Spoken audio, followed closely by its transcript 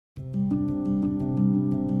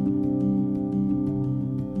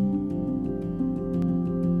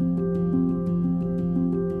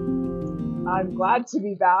I'm glad to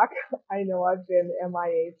be back. I know I've been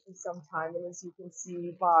MIA for some time, and as you can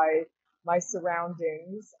see by my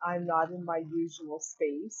surroundings, I'm not in my usual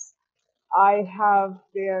space. I have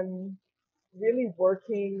been really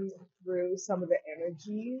working through some of the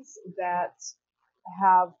energies that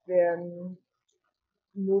have been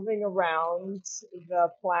moving around the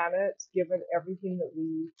planet, given everything that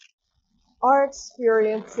we are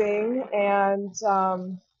experiencing, and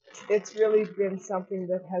it's really been something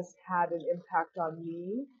that has had an impact on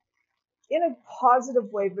me in a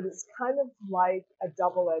positive way, but it's kind of like a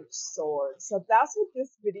double-edged sword. So that's what this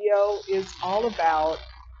video is all about.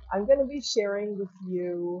 I'm going to be sharing with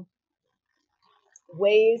you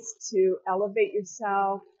ways to elevate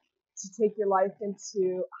yourself, to take your life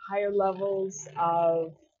into higher levels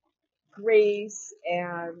of grace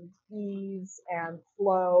and ease and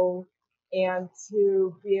flow, and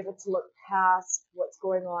to be able to look past what's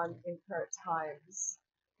going on in current times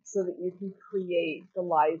so that you can create the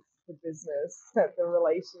life, the business, the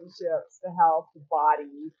relationships, the health, the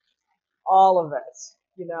body, all of it.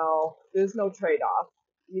 You know, there's no trade-off.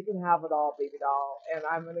 You can have it all, baby doll, and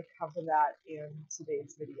I'm going to cover that in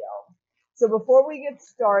today's video. So before we get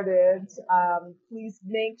started, please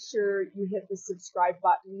make sure you hit the subscribe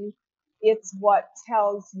button. It's what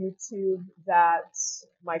tells YouTube that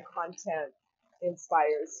my content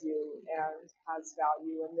inspires you and has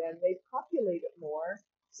value, and then they populate it more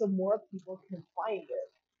so more people can find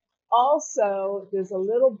it. Also, there's a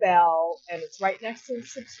little bell, and it's right next to the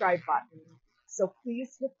subscribe button. So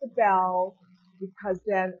please hit the bell, because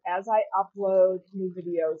then as I upload new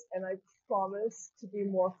videos, and I promise to be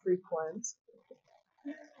more frequent,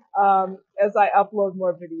 as I upload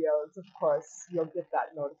more videos, of course, you'll get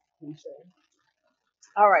that notification.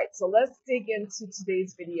 All right, so let's dig into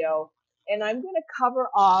today's video, and I'm going to cover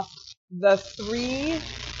off the 3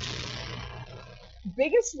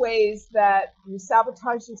 biggest ways that you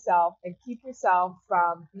sabotage yourself and keep yourself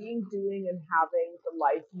from being, doing, and having the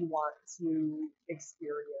life you want to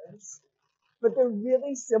experience. But they're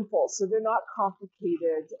really simple, so they're not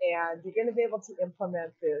complicated, and you're going to be able to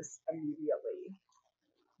implement this immediately.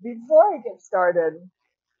 Before I get started,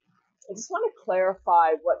 I just want to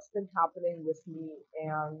clarify what's been happening with me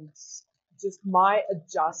and just my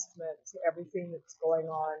adjustment to everything that's going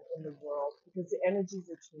on in the world, because the energies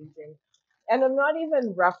are changing. And I'm not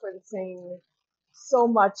even referencing so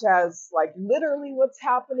much as like literally what's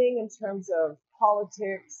happening in terms of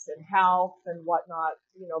politics and health and whatnot.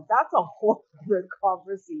 You know, that's a whole other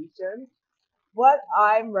conversation. What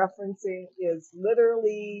I'm referencing is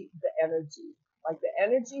literally the energy. Like, the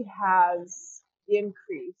energy has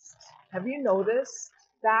increased. Have you noticed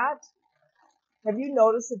that? Have you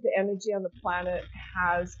noticed that the energy on the planet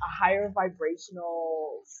has a higher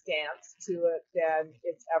vibrational stance to it than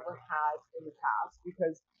it's ever had in the past?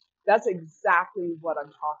 Because that's exactly what I'm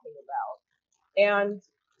talking about. And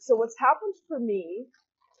so what's happened for me,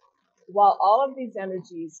 while all of these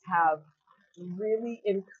energies have really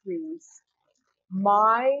increased,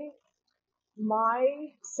 my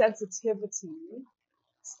sensitivity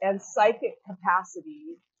and psychic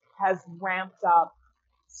capacity has ramped up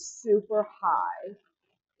super high.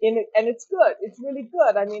 And it's good. It's really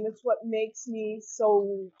good. I mean, it's what makes me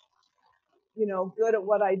so, good at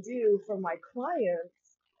what I do for my clients.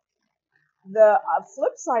 The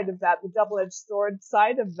flip side of that, the double-edged sword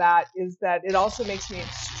side of that, is that it also makes me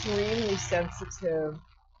extremely sensitive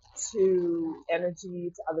to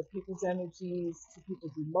energy, to other people's energies, to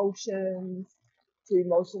people's emotions, to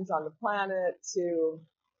emotions on the planet,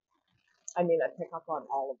 I pick up on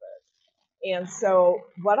all of it. And so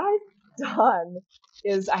what I've done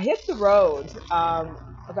is I hit the road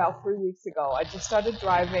about 3 weeks ago. I just started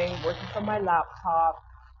driving, working from my laptop,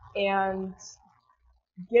 and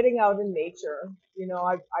getting out in nature.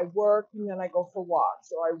 I work and then I go for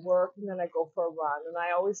walks, or I work and then I go for a run. And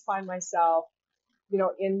I always find myself,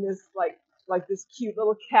 in this like this cute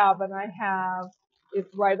little cabin I have.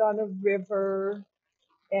 It's right on a river.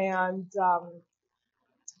 And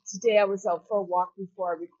today I was out for a walk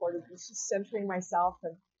before I recorded this, just centering myself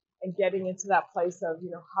and getting into that place of,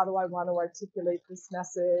 how do I want to articulate this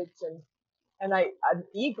message? And an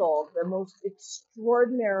eagle, the most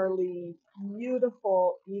extraordinarily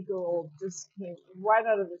beautiful eagle, just came right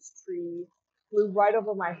out of this tree, flew right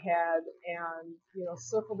over my head, and,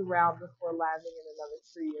 circled around before landing in another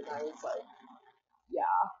tree. And I was like,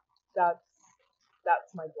 yeah,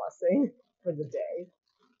 that's my blessing for the day.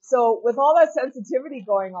 So with all that sensitivity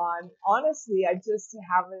going on, honestly, I just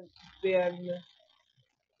haven't been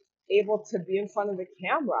able to be in front of the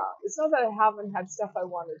camera. It's not that I haven't had stuff I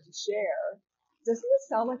wanted to share. Doesn't it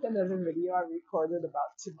sound like another video I recorded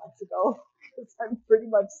about 2 months ago? Because I'm pretty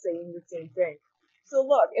much saying the same thing. So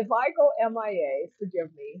look, if I go MIA, forgive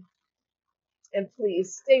me, and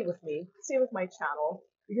please stay with my channel,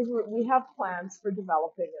 because we have plans for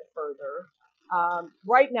developing it further.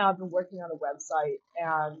 Right now, I've been working on a website,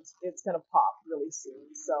 and it's going to pop really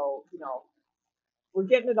soon. So, we're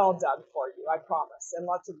getting it all done for you, I promise, and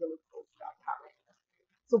lots of really cool stuff happening.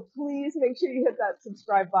 So please make sure you hit that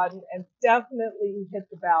subscribe button and definitely hit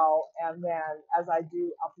the bell. And then as I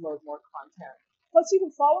do upload more content. Plus you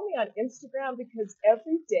can follow me on Instagram, because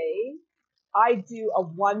every day I do a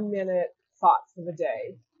 1-minute thought for the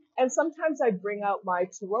day. And sometimes I bring out my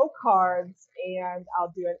tarot cards and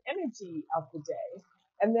I'll do an energy of the day.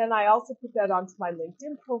 And then I also put that onto my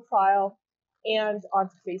LinkedIn profile and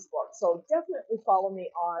onto Facebook. So definitely follow me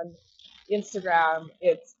on Instagram.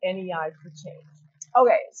 It's NEI for Change.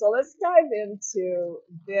 Okay, so let's dive into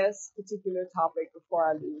this particular topic before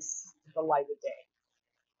I lose the light of day.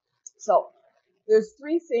 So there's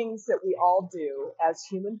 3 things that we all do as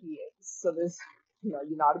human beings. So there's, you're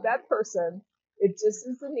not a bad person. It just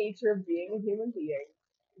is the nature of being a human being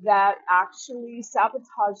that actually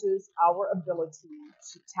sabotages our ability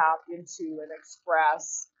to tap into and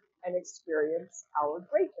express and experience our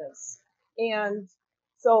greatness. And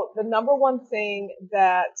so the number one thing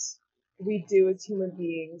that we do as human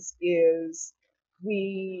beings is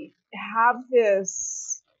we have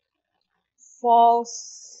this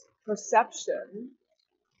false perception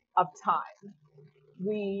of time.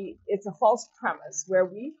 It's a false premise where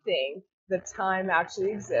we think that time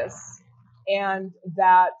actually exists and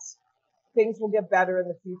that things will get better in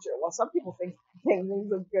the future. Well, some people think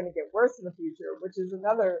things are going to get worse in the future, which is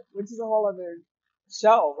a whole other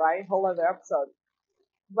show, right? Whole other episode.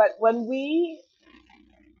 But when we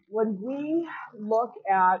look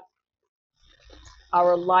at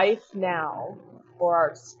our life now or our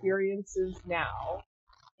experiences now,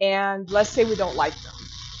 and let's say we don't like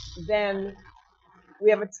them, then we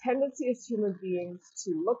have a tendency as human beings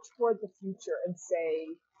to look toward the future and say,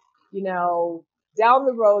 down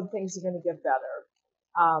the road, things are going to get better.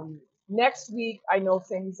 Next week, I know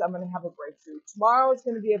I'm going to have a breakthrough. Tomorrow is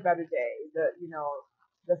going to be a better day.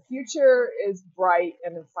 The future is bright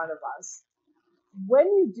and in front of us. When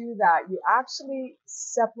you do that, you actually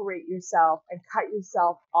separate yourself and cut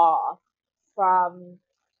yourself off from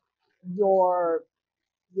your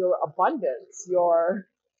abundance, your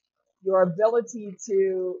ability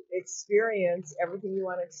to experience everything you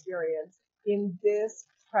want to experience in this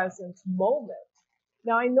present moment.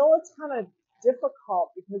 Now, I know it's kind of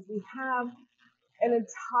difficult because we have an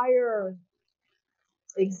entire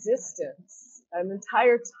existence, an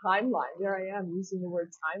entire timeline. There I am using the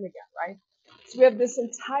word time again, right? So we have this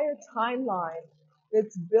entire timeline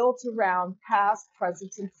that's built around past,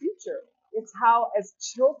 present, and future. It's how, as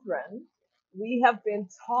children, we have been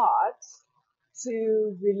taught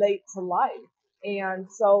to relate to life. And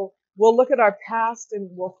so we'll look at our past and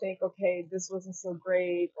we'll think, okay, this wasn't so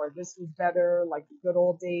great, or this was better, like the good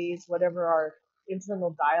old days, whatever our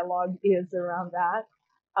internal dialogue is around that.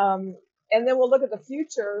 And then we'll look at the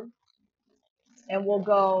future and we'll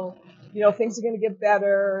go, things are going to get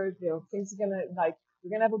better. Things are going to, we're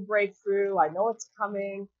going to have a breakthrough. I know it's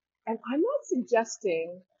coming. And I'm not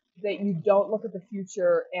suggesting that you don't look at the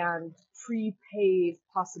future and pre-pave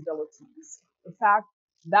possibilities. In fact,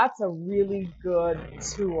 that's a really good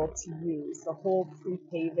tool to use, the whole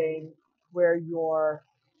pre-paving, where you're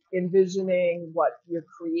envisioning what you're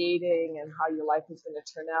creating and how your life is going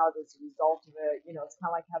to turn out as a result of it. It's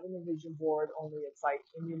kind of like having a vision board, only it's like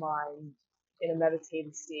in your mind in a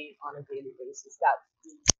meditative state on a daily basis.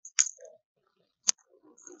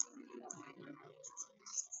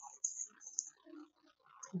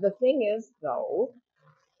 The thing is, though,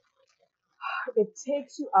 it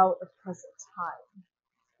takes you out of present time.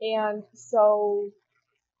 And so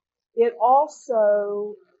it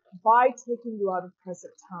also, by taking you out of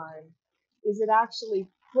present time, it actually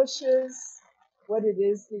pushes what it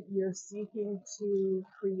is that you're seeking to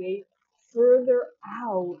create further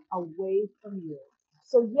out, away from you.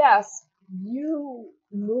 So yes, you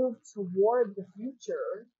move toward the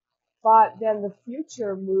future, but then the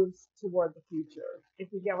future moves toward the future.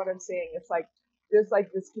 If you get what I'm saying, it's like there's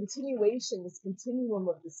like this continuation, this continuum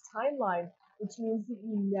of this timeline, which means that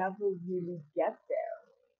you never really get there.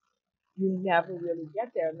 You never really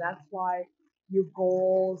get there. And that's why your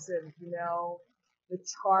goals and, the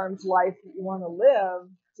charmed life that you want to live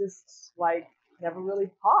just like never really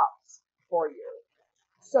pops for you.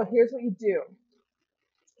 So here's what you do.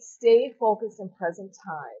 Stay focused in present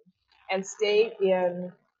time and stay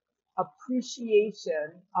in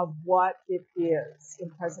appreciation of what it is in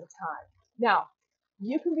present time. Now,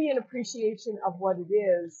 you can be in appreciation of what it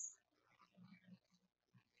is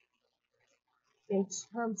in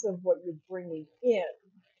terms of what you're bringing in.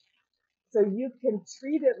 So you can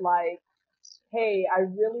treat it like, hey, I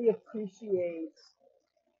really appreciate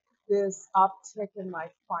this uptick in my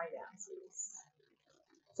finances.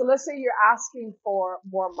 So let's say you're asking for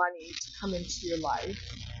more money to come into your life.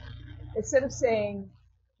 Instead of saying,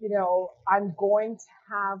 I'm going to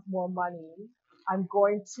have more money, I'm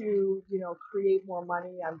going to, create more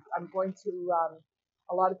money, I'm going to,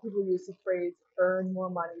 a lot of people use the phrase earn more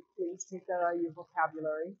money. Please take that out of your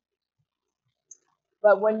vocabulary.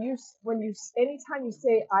 But anytime you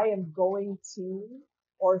say I am going to,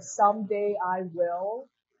 or someday I will,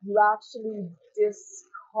 you actually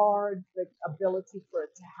discard the ability for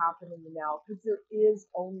it to happen in the now, because there is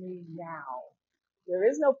only now. There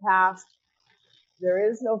is no past. There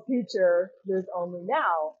is no future. There's only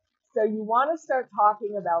now. So you want to start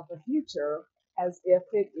talking about the future as if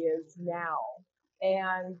it is now,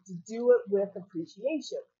 and do it with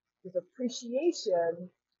appreciation. Because appreciation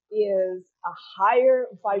is a higher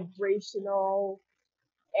vibrational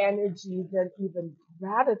energy than even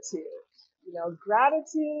gratitude.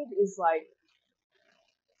 Gratitude is like,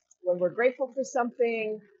 when we're grateful for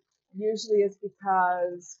something, usually it's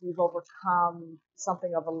because we've overcome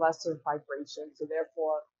something of a lesser vibration. So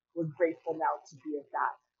therefore, we're grateful now to be at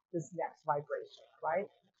this next vibration, right?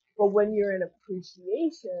 But when you're in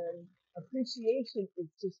appreciation is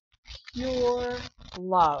just pure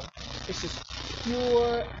love. It's just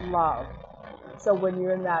pure love. So when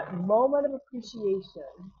you're in that moment of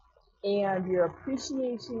appreciation, and you're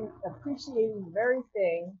appreciating the very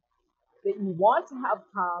thing that you want to have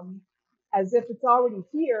come, as if it's already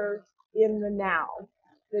here in the now,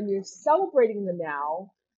 then you're celebrating the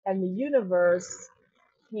now, and the universe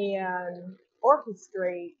can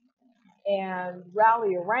orchestrate and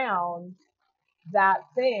rally around that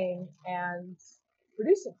thing and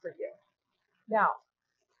produce it for you. Now,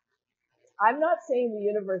 I'm not saying the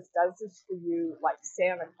universe does this for you like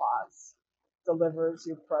Santa Claus delivers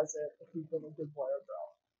your present if you've been a good boy or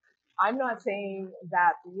girl. I'm not saying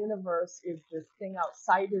that the universe is this thing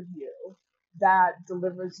outside of you that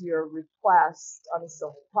delivers your request on a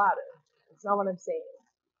silver platter. That's not what I'm saying.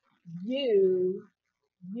 You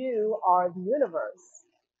are the universe.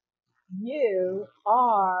 You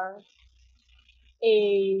are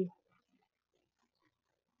a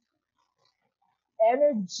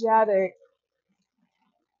energetic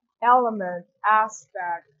element,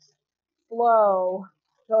 aspect, flow,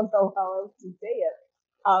 don't know how else to say it,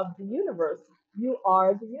 of the universe. You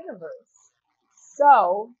are the universe.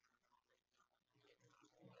 So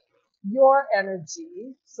your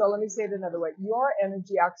energy, so let me say it another way, your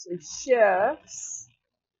energy actually shifts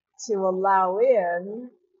to allow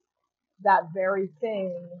in that very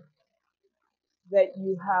thing that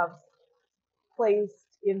you have placed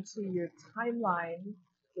into your timeline,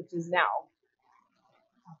 which is now.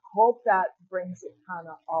 I hope that brings it kind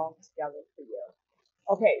of all together for you.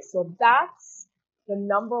 Okay, so that's the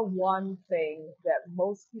number one thing that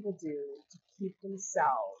most people do to keep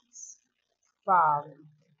themselves from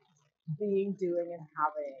being, doing, and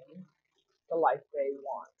having the life they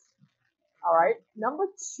want. All right. Number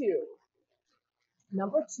two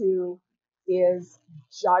is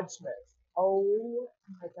judgment. Oh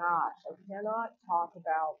my gosh, I cannot talk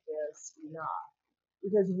about this enough,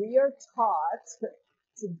 because we are taught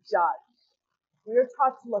to judge. We are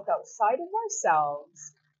taught to look outside of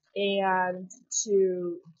ourselves and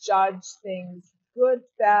to judge things good,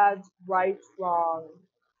 bad, right, wrong.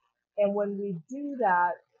 And when we do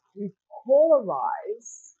that, we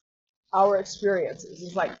polarize our experiences.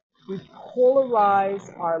 It's like we polarize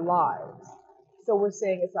our lives. So we're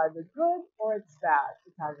saying it's either good or it's bad.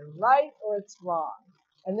 It's either right or it's wrong.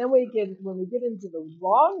 And then when we get into the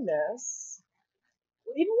wrongness,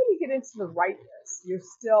 even when you get into the rightness,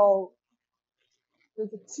 there's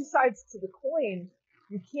two sides to the coin.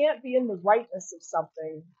 You can't be in the rightness of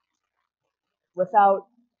something without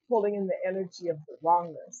pulling in the energy of the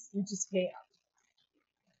wrongness. You just can't.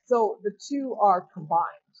 So the two are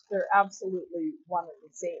combined. They're absolutely one and the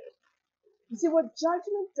same. You see, what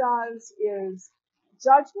judgment is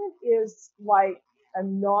like a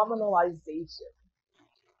nominalization.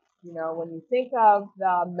 When you think of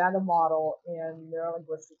the meta model in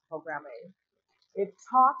neurolinguistic programming, it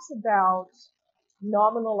talks about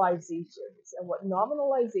nominalizations. And what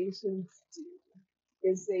nominalizations do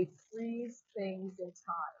is they freeze things in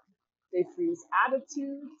time. They freeze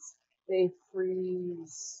attitudes, they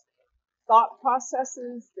freeze thought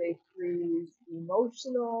processes, they freeze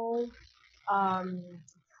emotional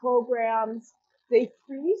programs. They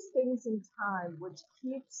freeze things in time, which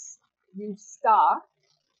keeps you stuck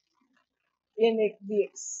in the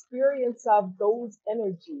experience of those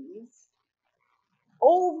energies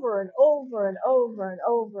over and over and over and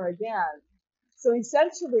over again. So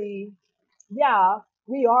essentially, yeah,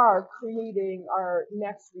 we are creating our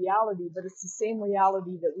next reality, but it's the same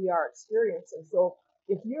reality that we are experiencing. So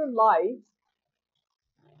if your life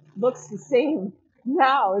looks the same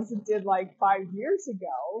now as it did like 5 years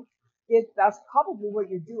ago, that's probably what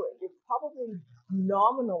you're doing. You're probably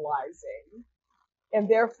nominalizing, and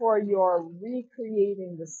therefore you're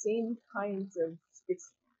recreating the same kinds of,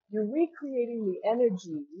 you're recreating the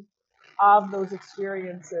energy of those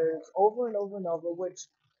experiences over and over and over, which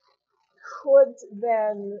could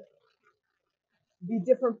then be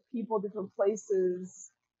different people, different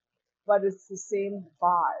places, but it's the same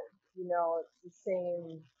vibe, it's the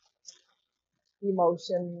same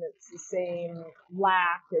emotion, it's the same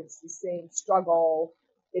lack, it's the same struggle.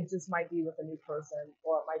 It just might be with a new person,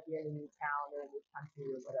 or it might be in a new town or a new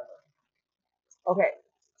country or whatever. Okay,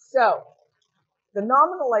 so the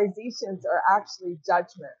nominalizations are actually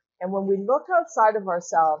judgment. And when we look outside of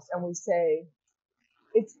ourselves and we say,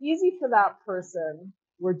 it's easy for that person,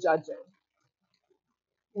 we're judging.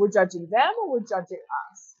 We're judging them or we're judging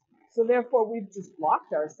us. So therefore, we've just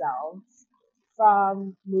blocked ourselves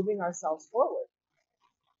from moving ourselves forward.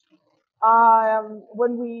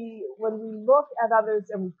 When we look at others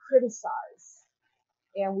and we criticize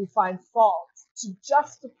and we find fault to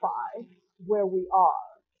justify where we are,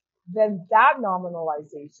 then that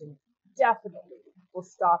nominalization definitely will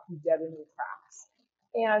stop you dead in your tracks.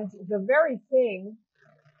 And the very thing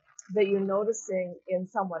that you're noticing in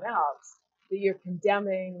someone else, that you're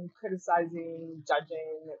condemning, criticizing,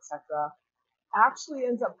 judging, etc., actually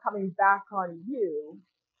ends up coming back on you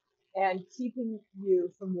and keeping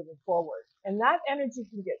you from moving forward. And that energy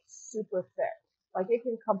can get super thick. Like it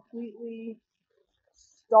can completely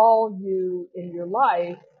stall you in your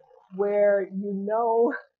life, where you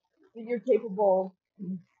know that you're capable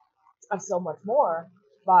of so much more,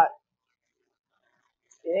 but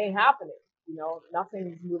it ain't happening.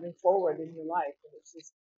 Nothing's moving forward in your life, and it's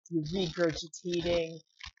just you're regurgitating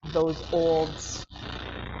those old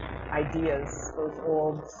ideas, those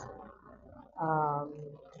old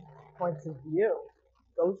points of view.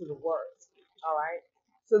 Those are the words. All right.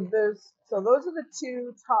 So those are the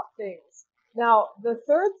two top things. Now, the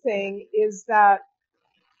third thing is that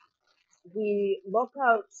we look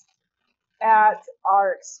out at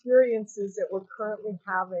our experiences that we're currently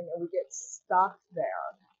having and we get stuck there.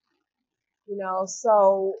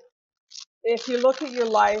 So if you look at your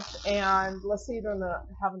life and let's say you don't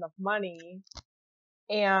have enough money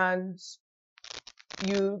and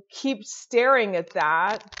you keep staring at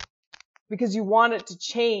that because you want it to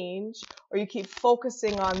change, or you keep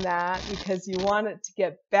focusing on that because you want it to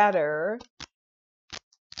get better,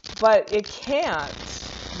 but it can't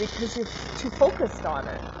because you're too focused on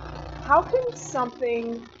it. How can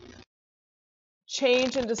something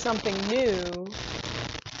change into something new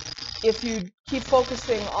if you keep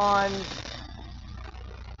focusing on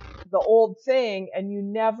the old thing and you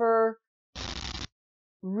never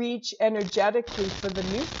reach energetically for the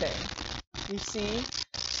new thing? You see?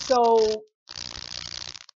 So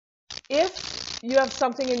if you have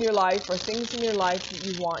something in your life or things in your life that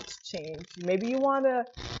you want to change, maybe you want a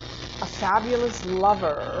fabulous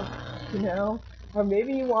lover, or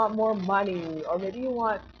maybe you want more money, or maybe you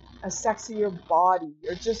want a sexier body,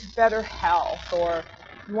 or just better health, or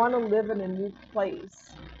you want to live in a new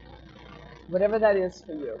place, whatever that is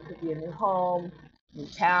for you. It could be a new home, new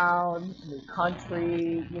town, new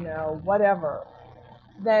country, whatever.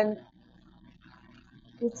 Then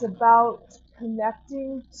it's about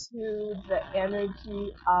connecting to the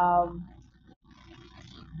energy of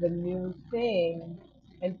the new thing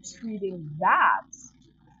and treating that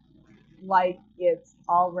like it's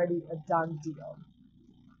already a done deal.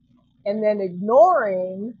 And then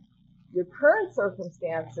ignoring your current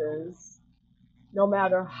circumstances, no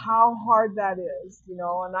matter how hard that is,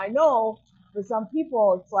 and I know for some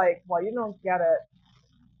people it's like, well, you don't get it,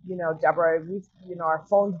 Deborah, our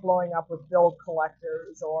phone's blowing up with bill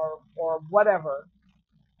collectors or whatever.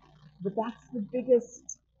 But that's the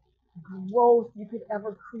biggest growth you could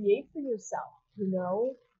ever create for yourself,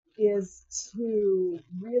 is to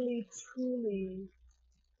really, truly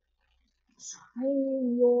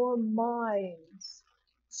train your mind.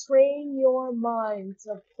 Train your mind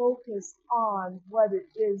to focus on what it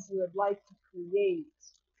is you would like to create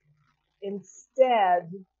instead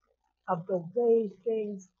of the way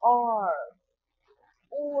things are.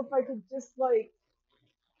 Oh, if I could just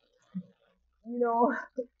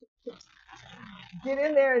get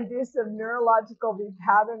in there and do some neurological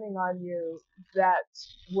repatterning on you that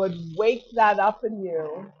would wake that up in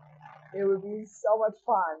you, it would be so much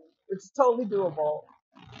fun, which is totally doable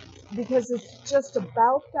because it's just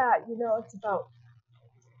about that, it's about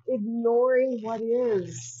ignoring what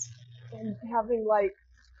is and having like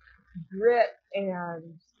grit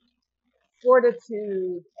and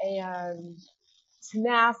fortitude and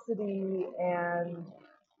tenacity and,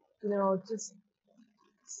 just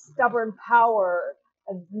stubborn power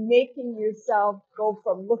and making yourself go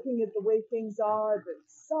from looking at the way things are that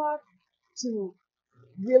suck to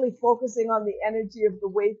really focusing on the energy of the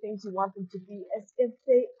way things you want them to be as if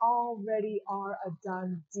they already are a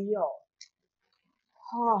done deal.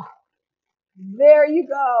 Oh, there you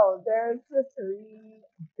go. There's the three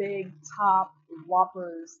big top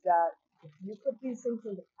whoppers that if you put these things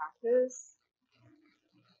into practice,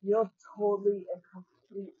 you'll totally and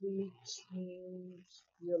completely change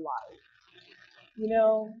your life.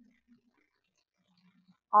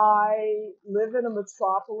 I live in a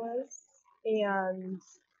metropolis, and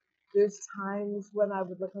there's times when I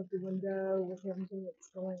would look out the window with everything that's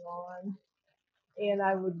going on, and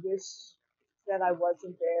I would wish that I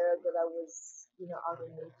wasn't there, that I was, out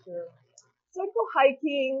in nature. So I'd go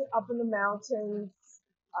hiking up in the mountains,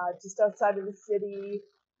 just outside of the city,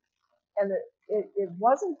 and it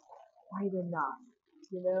wasn't quite enough,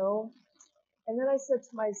 And then I said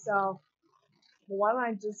to myself, well, why don't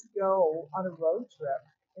I just go on a road trip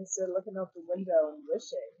instead of looking out the window and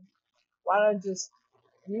wishing? Why don't I just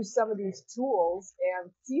use some of these tools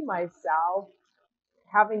and see myself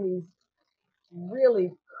having these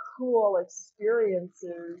really cool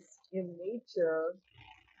experiences in nature?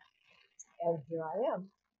 And here I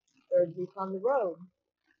am, third week on the road.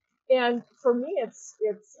 And for me, it's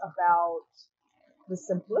about the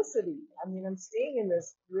simplicity. I mean, I'm staying in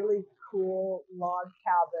this really cool log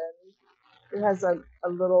cabin. It has a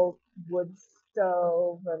little wood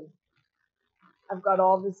stove, and I've got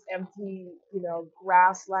all this empty,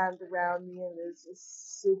 grassland around me, and there's this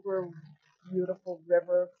super beautiful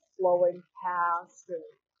river flowing past. And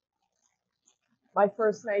my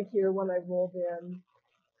first night here, when I rolled in,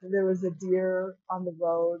 there was a deer on the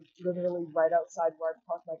road, literally right outside where I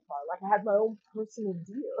parked my car. Like I had my own personal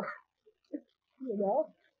deer,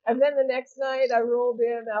 And then the next night, I rolled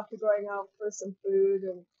in after going out for some food,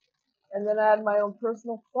 and then I had my own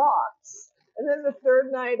personal fox. And then the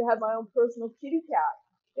third night, I had my own personal kitty cat.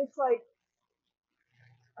 It's like,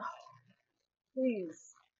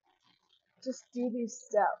 please, just do these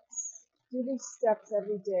steps. Do these steps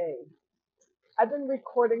every day. I've been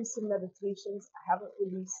recording some meditations. I haven't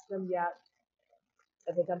released them yet.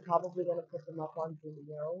 I think I'm probably going to put them up on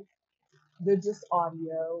Vimeo. They're just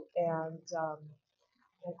audio, and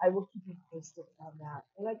I will keep you posted on that.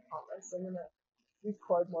 And I promise I'm going to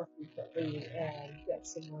record more frequently and get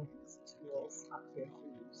some more of these tools up here for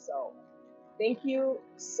you. So thank you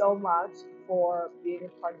so much for being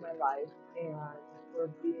a part of my life and for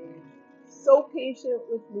being so patient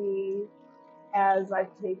with me as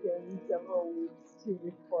I've taken several weeks to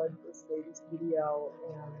record this latest video,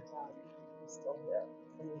 and I'm still here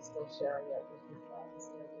and I'm still sharing it with you friends.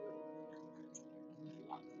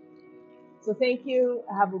 So thank you.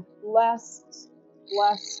 Have a blessed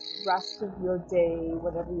rest of your day,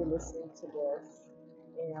 whenever you're listening to this,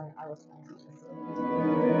 and I will talk to you soon.